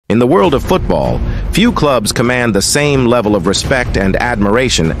In the world of football, few clubs command the same level of respect and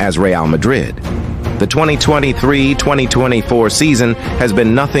admiration as Real Madrid. The 2023-2024 season has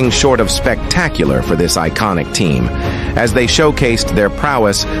been nothing short of spectacular for this iconic team, as they showcased their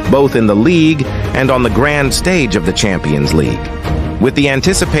prowess both in the league and on the grand stage of the Champions League. With the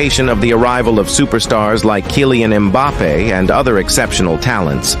anticipation of the arrival of superstars like Kylian Mbappe and other exceptional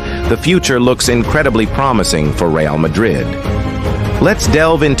talents, the future looks incredibly promising for Real Madrid. Let's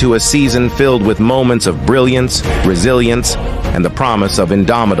delve into a season filled with moments of brilliance, resilience, and the promise of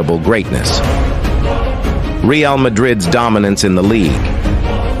indomitable greatness. Real Madrid's dominance in the league.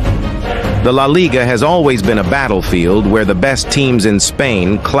 The La Liga has always been a battlefield where the best teams in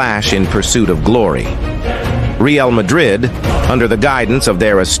Spain clash in pursuit of glory. Real Madrid, under the guidance of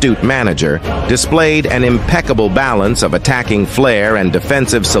their astute manager, displayed an impeccable balance of attacking flair and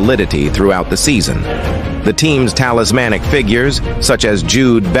defensive solidity throughout the season. The team's talismanic figures, such as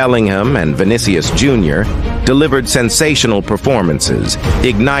Jude Bellingham and Vinicius Jr., delivered sensational performances,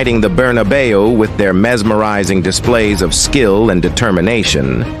 igniting the Bernabeu with their mesmerizing displays of skill and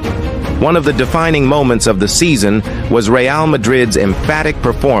determination. One of the defining moments of the season was Real Madrid's emphatic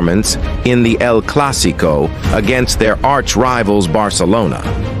performance in the El Clásico against their arch-rivals Barcelona.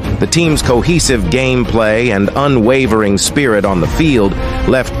 The team's cohesive gameplay and unwavering spirit on the field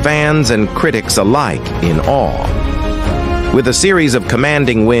left fans and critics alike in awe. With a series of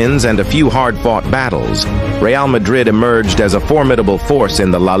commanding wins and a few hard-fought battles, Real Madrid emerged as a formidable force in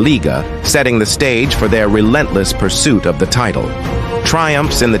the La Liga, setting the stage for their relentless pursuit of the title.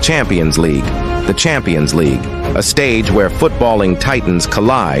 Triumphs in the Champions League, a stage where footballing titans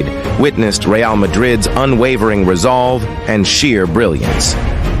collide, witnessed Real Madrid's unwavering resolve and sheer brilliance.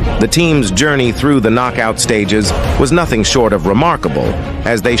 The team's journey through the knockout stages was nothing short of remarkable,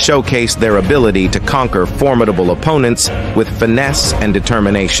 as they showcased their ability to conquer formidable opponents with finesse and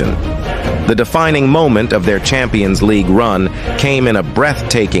determination. The defining moment of their Champions League run came in a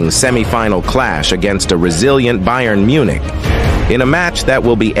breathtaking semi-final clash against a resilient Bayern Munich. In a match that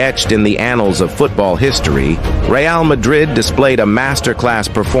will be etched in the annals of football history, Real Madrid displayed a masterclass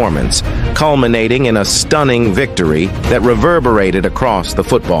performance, culminating in a stunning victory that reverberated across the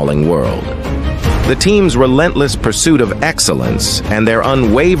footballing world. The team's relentless pursuit of excellence and their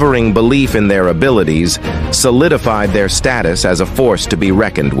unwavering belief in their abilities solidified their status as a force to be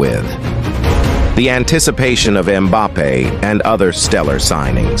reckoned with. The anticipation of Mbappe and other stellar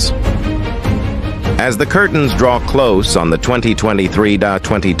signings. As the curtains draw close on the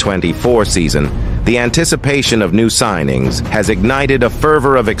 2023-2024 season, the anticipation of new signings has ignited a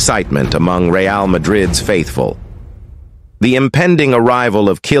fervor of excitement among Real Madrid's faithful. The impending arrival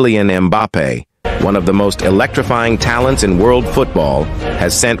of Kylian Mbappe, one of the most electrifying talents in world football,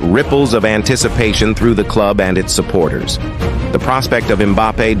 has sent ripples of anticipation through the club and its supporters. The prospect of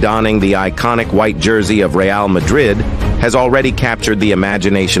Mbappe donning the iconic white jersey of Real Madrid has already captured the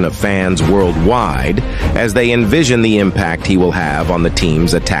imagination of fans worldwide as they envision the impact he will have on the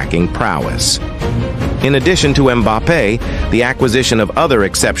team's attacking prowess. In addition to Mbappe, the acquisition of other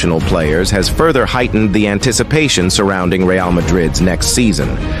exceptional players has further heightened the anticipation surrounding Real Madrid's next season.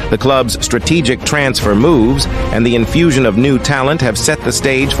 The club's strategic transfer moves and the infusion of new talent have set the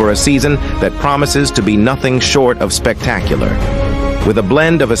stage for a season that promises to be nothing short of spectacular. With a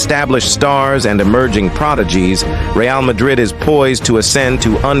blend of established stars and emerging prodigies, Real Madrid is poised to ascend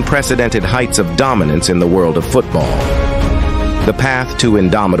to unprecedented heights of dominance in the world of football. The path to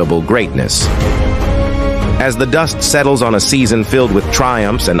indomitable greatness. As the dust settles on a season filled with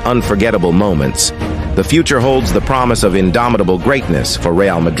triumphs and unforgettable moments, the future holds the promise of indomitable greatness for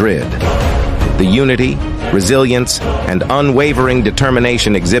Real Madrid. The unity, resilience, and unwavering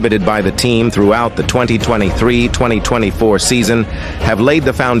determination exhibited by the team throughout the 2023-2024 season have laid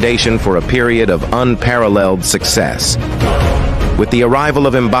the foundation for a period of unparalleled success. With the arrival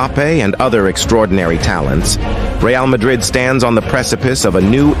of Mbappe and other extraordinary talents, Real Madrid stands on the precipice of a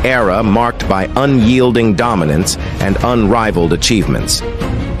new era marked by unyielding dominance and unrivaled achievements.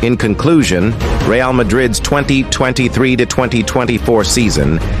 In conclusion, Real Madrid's 2023-2024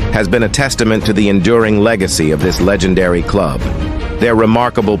 season has been a testament to the enduring legacy of this legendary club. Their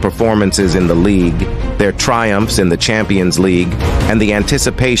remarkable performances in the league, their triumphs in the Champions League, and the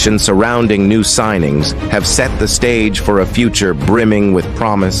anticipation surrounding new signings have set the stage for a future brimming with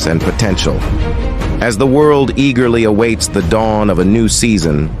promise and potential. As the world eagerly awaits the dawn of a new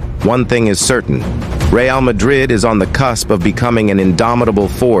season, one thing is certain: Real Madrid is on the cusp of becoming an indomitable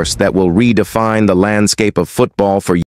force that will redefine the landscape of football for